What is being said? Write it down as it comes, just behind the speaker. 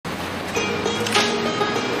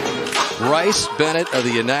Bryce Bennett of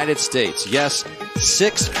the United States. Yes,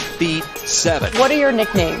 6'7". What are your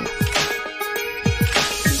nicknames?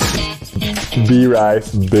 B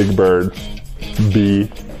Rice, Big Bird, B.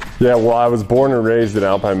 Yeah, well, I was born and raised in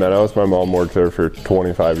Alpine Meadows. My mom worked there for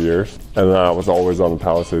 25 years. And then I was always on the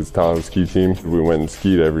Palisades Tahoe ski team. We went and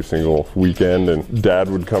skied every single weekend, and Dad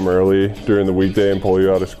would come early during the weekday and pull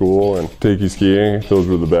you out of school and take you skiing. Those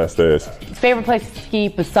were the best days. Favorite place to ski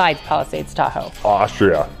besides Palisades Tahoe?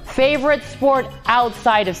 Austria. Favorite sport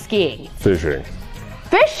outside of skiing? Fishing.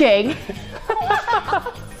 Fishing?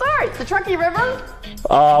 Sorry, the Truckee River?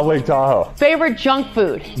 Lake Tahoe. Favorite junk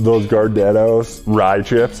food? Those Gardettos, rye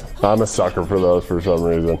chips. I'm a sucker for those for some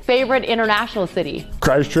reason. Favorite international city?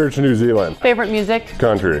 Christchurch, New Zealand. Favorite music?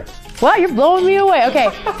 Country. Wow, you're blowing me away. Okay,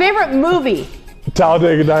 favorite movie?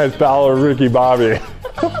 Talladega Nights, Battle of Ricky Bobby.